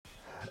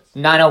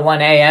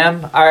9:01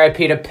 a.m. RIP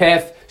to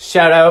Piff.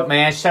 Shout out,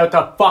 man. Shout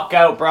the fuck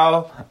out,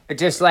 bro. It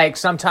just like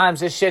sometimes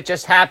this shit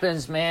just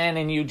happens, man,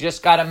 and you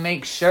just gotta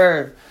make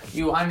sure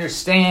you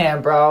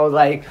understand, bro.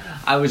 Like,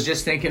 I was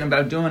just thinking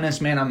about doing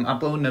this, man. I'm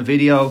uploading a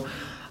video.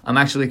 I'm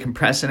actually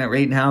compressing it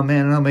right now,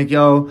 man. And I'm like,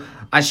 yo,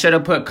 I should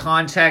have put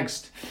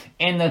context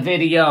in the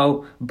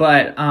video,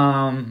 but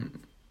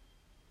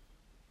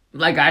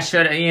like I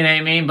should have, you know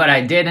what I mean? But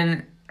I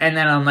didn't. And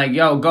then I'm like,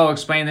 yo, go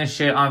explain this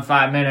shit on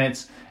 5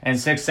 minutes and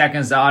 6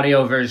 seconds, the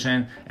audio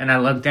version. And I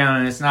look down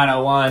and it's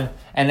 9:01.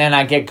 And then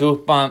I get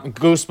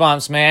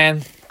goosebumps,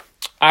 man.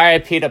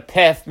 RIP to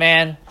Piff,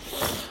 man.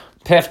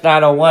 Piff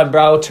 9:01,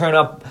 bro. Turn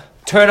up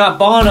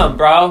on them,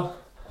 bro.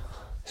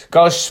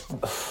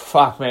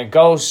 Fuck, man.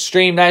 Go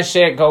stream that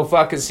shit. Go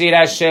fucking see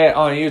that shit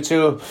on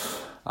YouTube.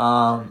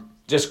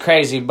 Just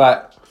crazy,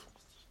 but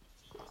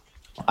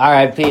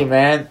RIP,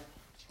 man.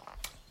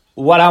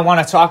 What I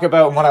want to talk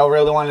about and what I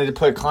really wanted to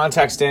put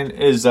context in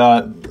is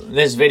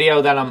this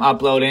video that I'm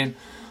uploading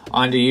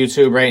onto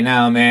YouTube right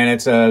now, man.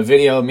 It's a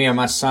video of me and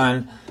my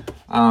son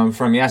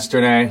from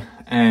yesterday,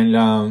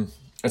 and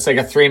it's like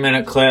a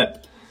 3-minute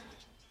clip.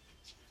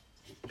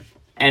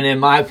 And in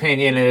my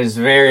opinion,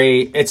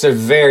 it's a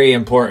very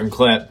important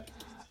clip.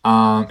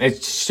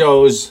 It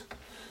shows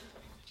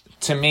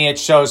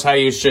how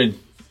you should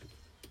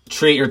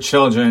treat your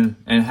children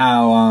and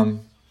how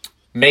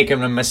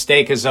making a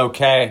mistake is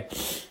okay.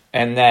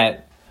 And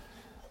that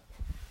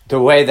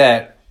the way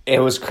that it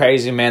was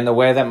crazy, man, the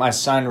way that my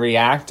son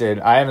reacted,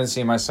 I haven't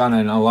seen my son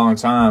in a long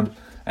time,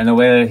 and the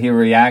way that he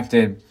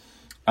reacted,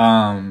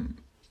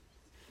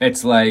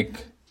 it's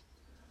like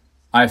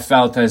I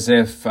felt as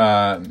if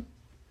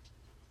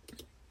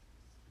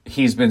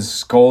he's been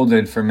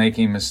scolded for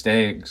making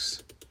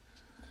mistakes.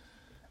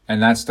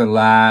 And that's the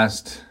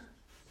last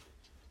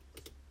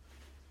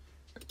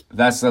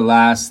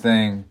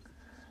thing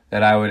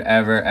that I would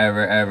ever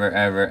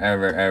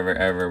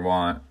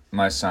want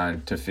my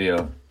son to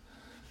feel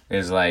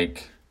is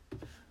like,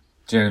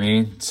 do you know what I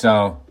mean?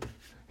 So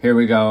here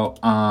we go.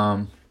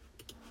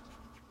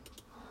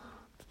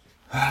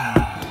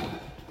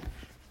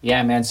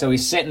 Yeah, man. So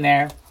he's sitting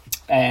there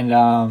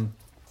and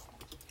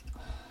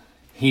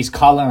he's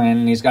coloring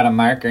and he's got a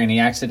marker and he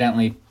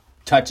accidentally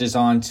touches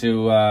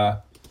onto,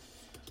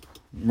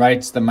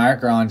 writes the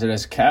marker onto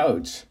this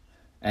couch.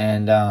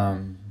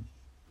 And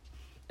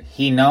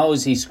he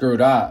knows he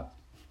screwed up.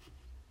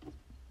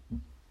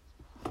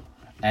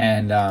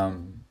 And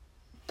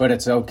but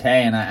it's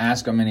okay, and I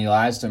ask him and he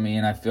lies to me,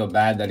 and I feel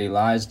bad that he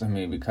lies to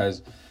me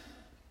because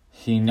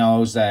he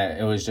knows that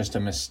it was just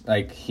a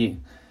mistake.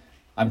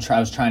 I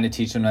was trying to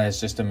teach him that it's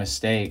just a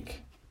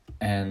mistake.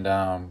 And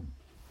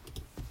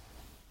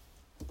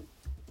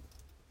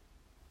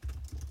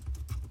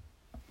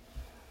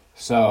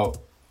so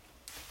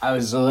I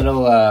was a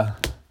little I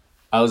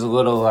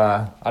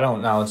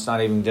don't know, it's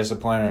not even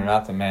disappointed or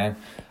nothing, man.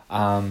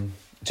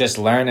 Just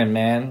learning,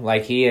 man,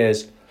 like he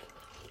is.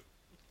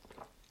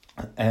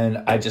 And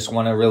I just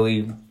want to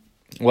really,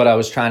 what I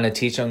was trying to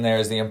teach him there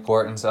is the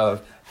importance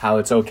of how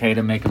it's okay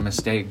to make a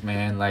mistake,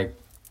 man. Like,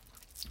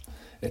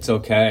 it's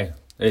okay.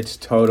 It's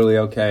totally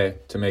okay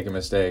to make a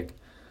mistake.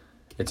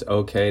 It's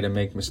okay to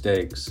make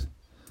mistakes.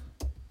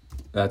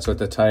 That's what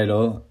the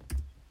title,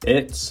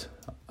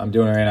 I'm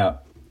doing it right now.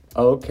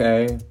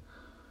 Okay.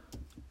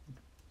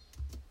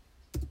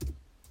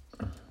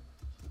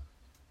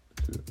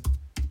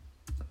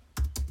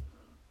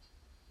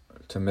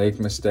 To make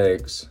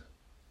mistakes.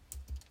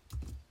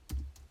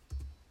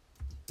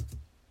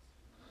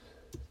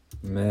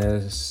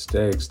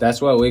 Mistakes.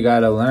 That's what we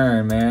gotta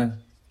learn, man.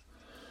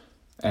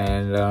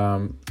 And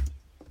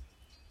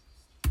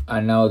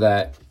I know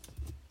that's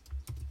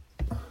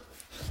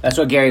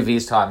what Gary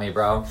Vee's taught me,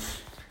 bro.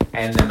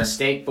 And the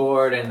mistake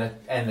board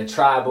and the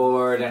try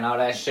board and all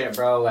that shit,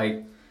 bro.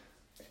 Like,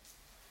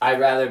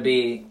 I'd rather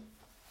be,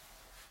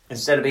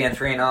 instead of being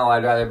 3-0,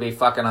 I'd rather be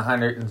fucking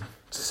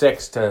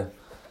 106 to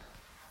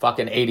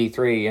fucking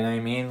 83, you know what I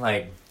mean?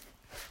 Like,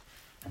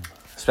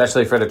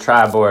 especially for the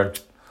try board.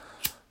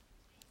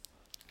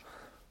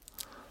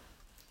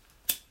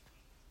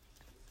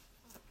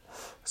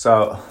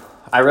 So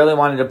I really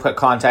wanted to put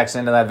context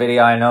into that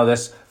video. I know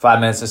this 5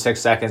 minutes and 6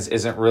 seconds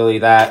isn't really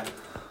that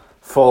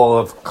full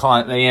of you know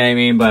what I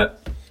mean?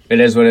 But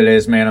it is what it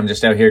is, man. I'm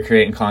just out here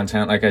creating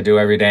content like I do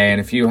every day. And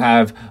if you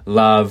have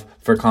love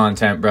for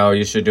content, bro,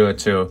 you should do it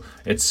too.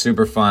 It's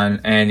super fun,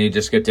 and you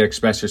just get to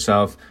express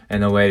yourself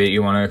in the way that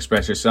you want to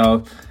express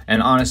yourself.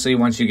 And honestly,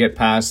 once you get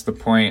past the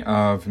point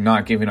of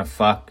not giving a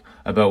fuck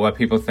about what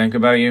people think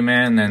about you,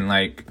 man, then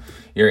like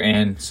you're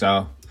in.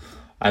 So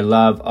I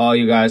love all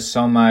you guys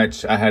so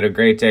much. I had a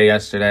great day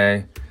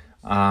yesterday.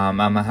 I'm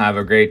going to have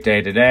a great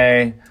day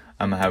today.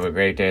 I'm going to have a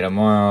great day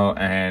tomorrow,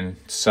 and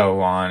so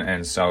on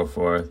and so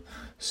forth.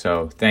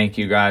 So thank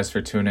you guys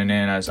for tuning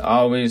in as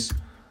always.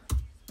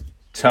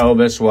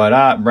 Tobus, what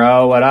up,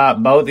 bro? What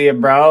up? Both of you,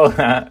 bro.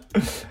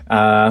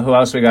 Who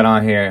else we got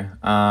on here?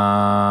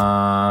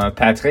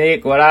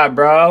 Patrick, what up,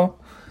 bro?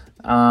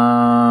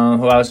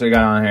 Who else we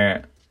got on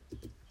here?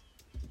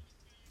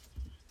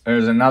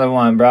 There's another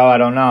one, bro. I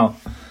don't know.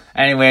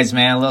 Anyways,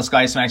 man, Lil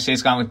Scotty Smack, Chase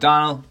Scott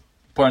McDonald.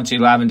 Important to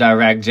you live and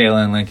direct.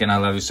 Jalen Lincoln, I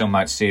love you so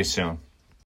much. See you soon.